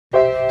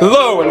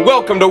Hello and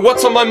welcome to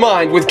What's on My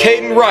Mind with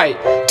Caden Wright.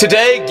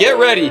 Today, get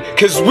ready,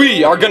 because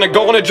we are going to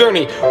go on a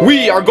journey.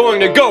 We are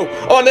going to go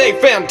on a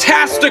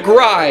fantastic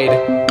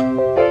ride.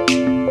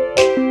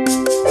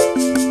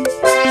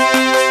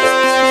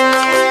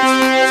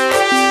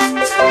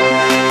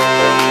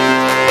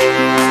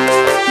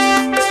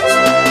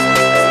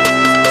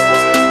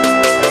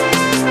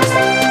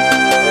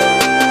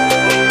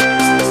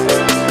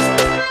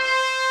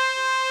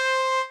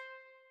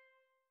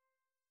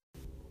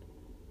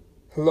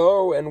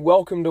 Hello and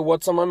welcome to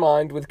What's on My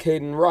Mind with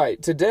Caden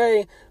Wright.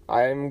 Today,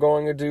 I am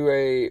going to do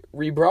a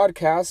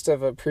rebroadcast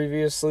of a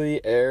previously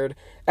aired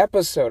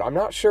episode. I'm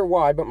not sure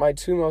why, but my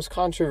two most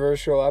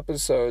controversial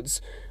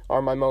episodes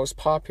are my most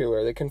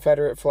popular, the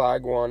Confederate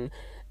flag one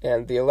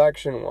and the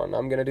election one.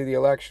 I'm going to do the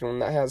election one.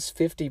 That has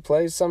 50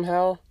 plays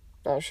somehow.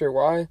 Not sure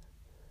why.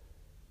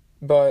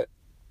 But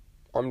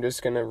I'm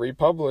just going to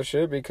republish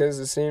it because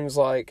it seems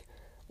like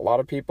a lot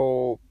of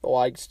people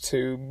liked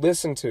to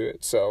listen to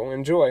it. So,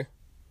 enjoy.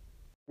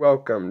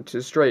 Welcome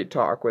to Straight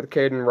Talk with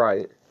Caden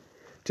Wright.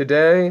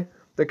 Today,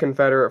 the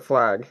Confederate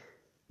flag.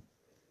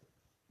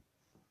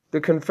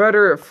 The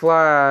Confederate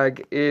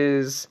flag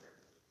is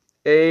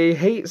a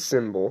hate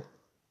symbol.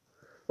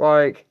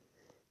 Like,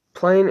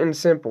 plain and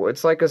simple.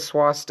 It's like a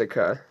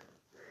swastika.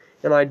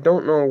 And I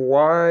don't know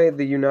why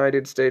the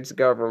United States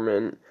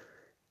government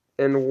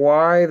and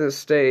why the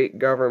state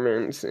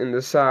governments in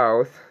the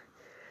South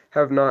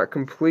have not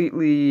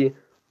completely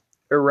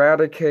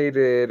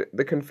eradicated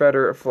the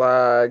Confederate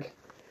flag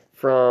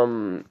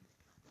from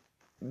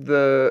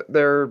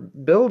their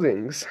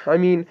buildings. I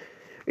mean,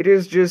 it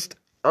is just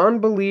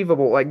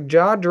unbelievable, like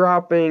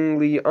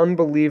jaw-droppingly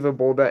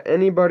unbelievable that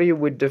anybody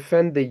would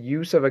defend the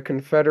use of a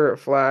Confederate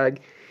flag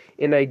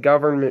in a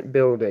government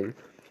building.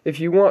 If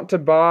you want to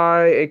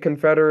buy a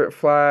Confederate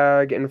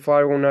flag and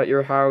fly one at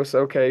your house,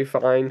 okay,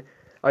 fine.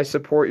 I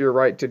support your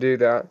right to do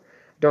that.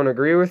 Don't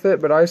agree with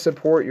it, but I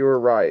support your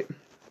right.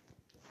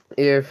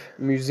 If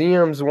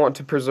museums want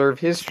to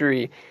preserve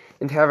history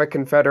and have a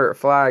Confederate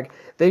flag,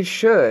 they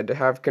should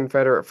have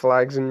Confederate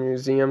flags in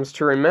museums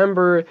to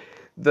remember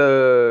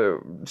the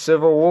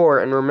Civil War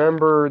and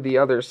remember the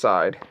other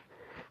side.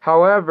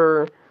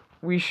 However,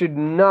 we should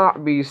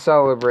not be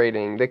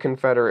celebrating the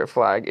Confederate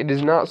flag. It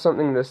is not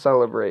something to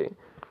celebrate.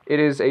 It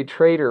is a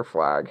traitor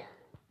flag.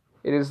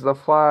 It is the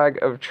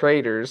flag of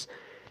traitors,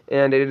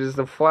 and it is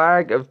the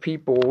flag of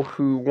people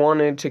who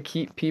wanted to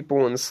keep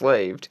people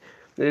enslaved.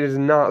 It is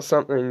not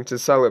something to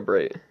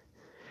celebrate.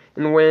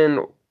 And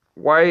when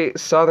white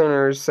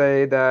Southerners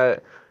say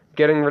that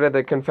getting rid of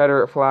the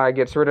Confederate flag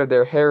gets rid of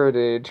their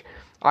heritage,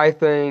 I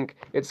think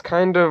it's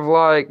kind of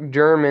like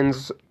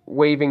Germans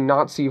waving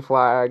Nazi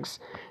flags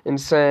and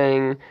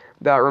saying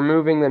that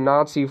removing the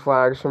Nazi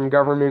flags from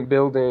government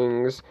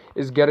buildings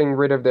is getting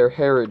rid of their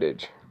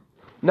heritage.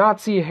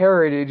 Nazi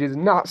heritage is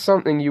not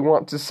something you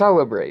want to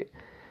celebrate.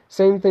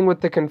 Same thing with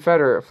the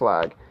Confederate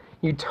flag.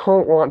 You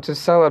don't want to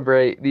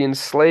celebrate the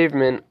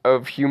enslavement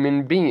of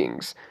human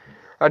beings.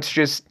 That's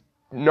just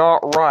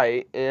not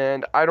right,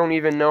 and I don't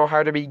even know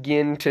how to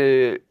begin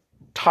to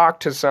talk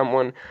to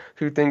someone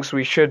who thinks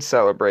we should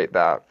celebrate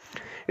that.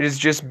 It is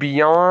just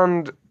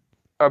beyond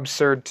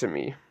absurd to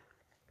me.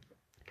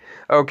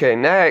 Okay,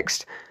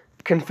 next,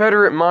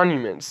 Confederate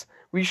monuments.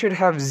 We should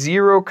have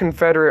 0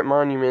 Confederate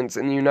monuments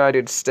in the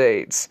United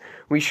States.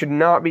 We should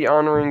not be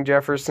honoring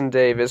Jefferson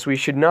Davis. We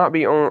should not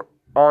be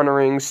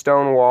honoring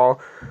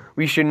Stonewall.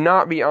 We should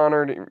not be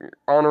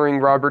honoring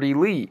Robert E.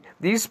 Lee.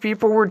 These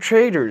people were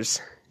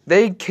traitors.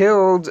 They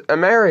killed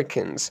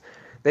Americans.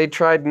 They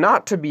tried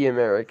not to be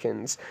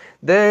Americans.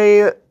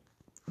 They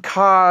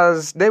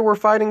were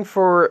fighting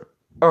for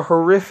a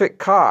horrific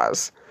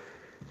cause.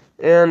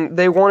 And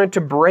they wanted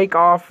to break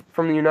off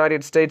from the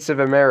United States of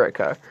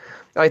America.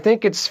 I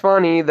think it's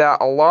funny that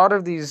a lot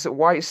of these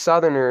white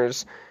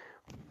Southerners,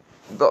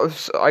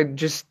 I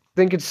just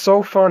think it's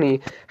so funny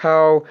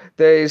how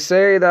they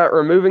say that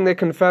removing the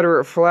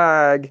Confederate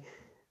flag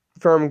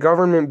from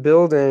government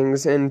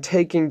buildings and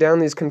taking down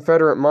these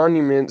Confederate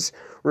monuments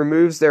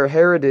removes their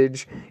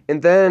heritage,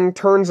 and then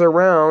turns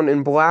around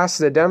and blasts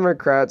the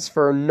Democrats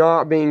for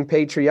not being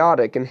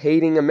patriotic and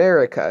hating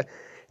America.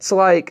 It's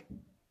like,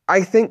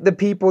 I think the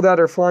people that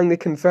are flying the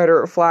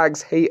Confederate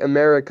flags hate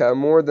America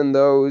more than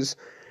those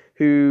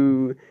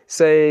who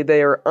say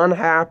they are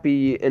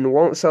unhappy and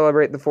won't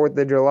celebrate the 4th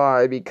of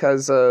July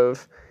because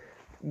of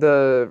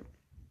the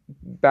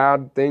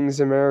bad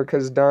things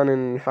America's done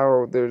and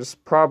how there's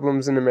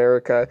problems in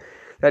America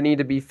that need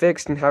to be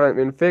fixed and haven't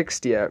been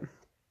fixed yet.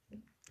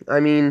 I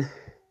mean,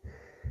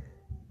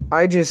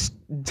 I just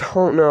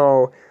don't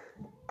know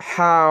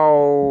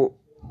how,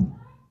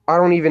 I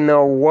don't even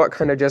know what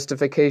kind of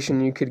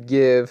justification you could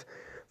give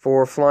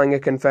for flying a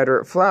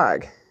Confederate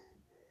flag.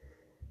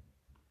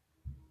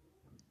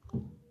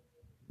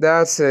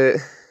 That's it.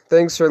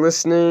 Thanks for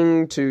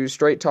listening to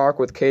Straight Talk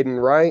with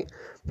Caden Wright,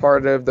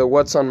 part of the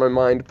What's on My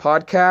Mind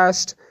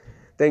podcast.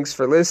 Thanks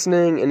for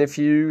listening, and if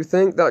you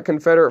think that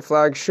Confederate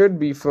flag should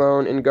be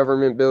flown in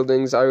government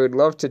buildings, I would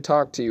love to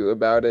talk to you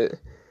about it.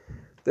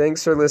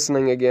 Thanks for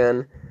listening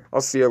again.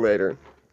 I'll see you later.